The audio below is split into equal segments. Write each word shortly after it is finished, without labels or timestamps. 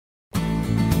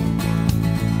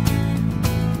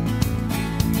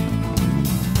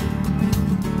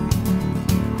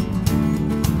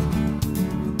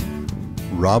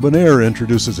Robinair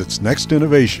introduces its next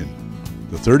innovation,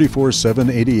 the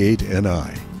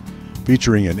 34788NI,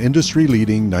 featuring an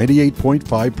industry-leading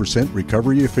 98.5%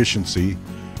 recovery efficiency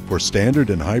for standard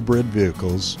and hybrid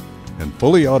vehicles and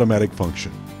fully automatic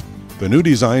function. The new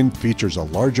design features a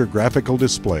larger graphical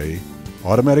display,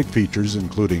 automatic features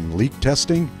including leak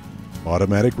testing,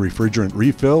 automatic refrigerant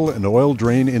refill, and oil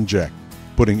drain inject,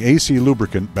 putting AC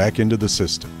lubricant back into the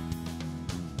system.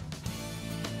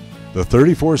 The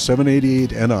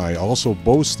 34788NI also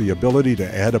boasts the ability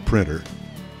to add a printer,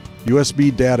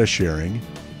 USB data sharing,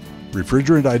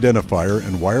 refrigerant identifier,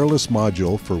 and wireless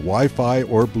module for Wi-Fi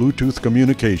or Bluetooth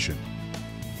communication.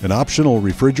 An optional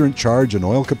refrigerant charge and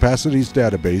oil capacities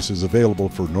database is available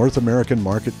for North American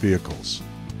market vehicles.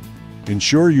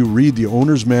 Ensure you read the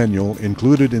owner's manual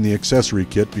included in the accessory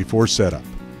kit before setup.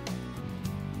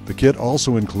 The kit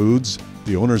also includes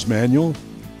the owner's manual,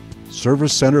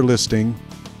 service center listing,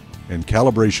 and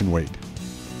calibration weight.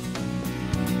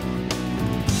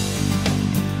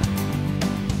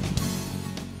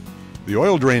 The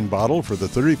oil drain bottle for the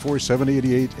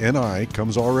 34788NI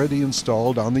comes already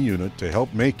installed on the unit to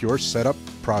help make your setup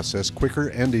process quicker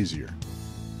and easier.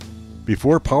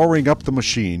 Before powering up the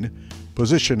machine,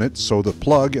 position it so the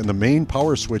plug and the main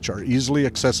power switch are easily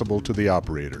accessible to the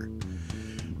operator.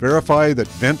 Verify that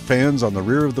vent fans on the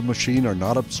rear of the machine are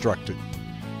not obstructed.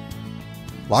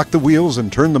 Lock the wheels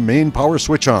and turn the main power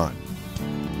switch on.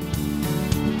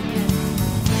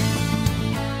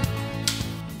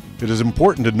 It is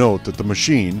important to note that the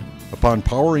machine, upon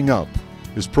powering up,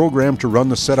 is programmed to run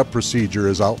the setup procedure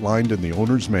as outlined in the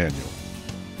owner's manual.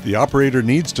 The operator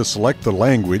needs to select the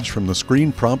language from the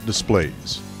screen prompt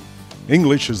displays.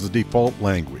 English is the default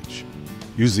language.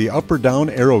 Use the up or down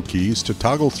arrow keys to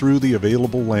toggle through the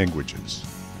available languages.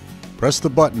 Press the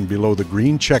button below the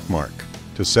green check mark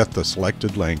to set the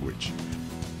selected language.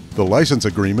 The license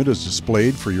agreement is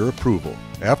displayed for your approval,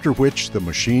 after which the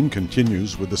machine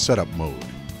continues with the setup mode.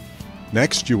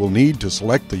 Next, you will need to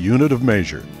select the unit of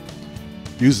measure.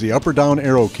 Use the up or down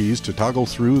arrow keys to toggle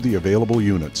through the available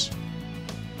units.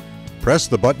 Press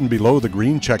the button below the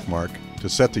green check mark to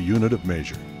set the unit of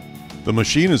measure. The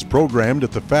machine is programmed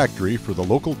at the factory for the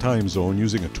local time zone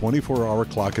using a 24-hour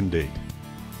clock and date.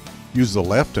 Use the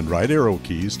left and right arrow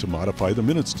keys to modify the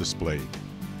minutes displayed.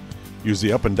 Use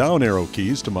the up and down arrow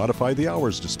keys to modify the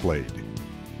hours displayed.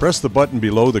 Press the button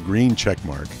below the green check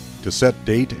mark to set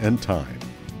date and time.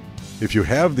 If you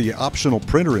have the optional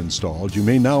printer installed, you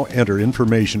may now enter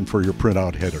information for your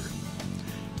printout header.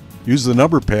 Use the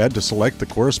number pad to select the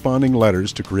corresponding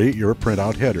letters to create your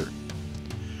printout header.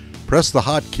 Press the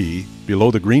hot key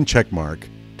below the green check mark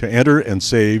to enter and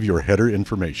save your header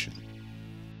information.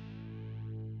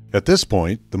 At this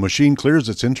point, the machine clears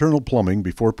its internal plumbing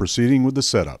before proceeding with the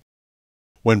setup.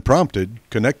 When prompted,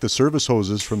 connect the service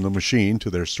hoses from the machine to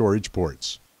their storage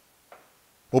ports.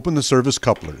 Open the service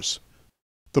couplers.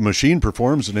 The machine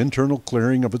performs an internal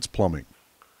clearing of its plumbing.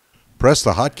 Press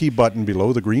the hotkey button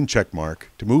below the green check mark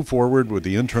to move forward with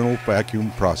the internal vacuum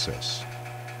process.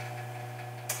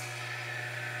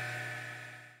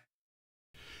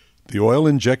 The oil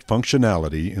inject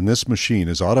functionality in this machine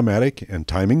is automatic and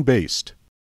timing based.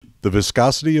 The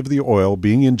viscosity of the oil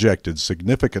being injected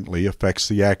significantly affects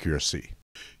the accuracy.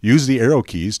 Use the arrow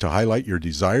keys to highlight your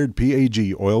desired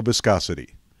PAG oil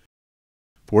viscosity: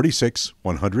 46,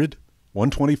 100,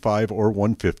 125, or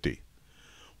 150.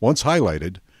 Once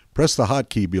highlighted, press the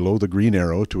hotkey below the green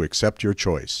arrow to accept your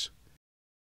choice.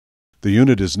 The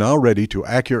unit is now ready to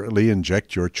accurately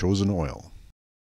inject your chosen oil.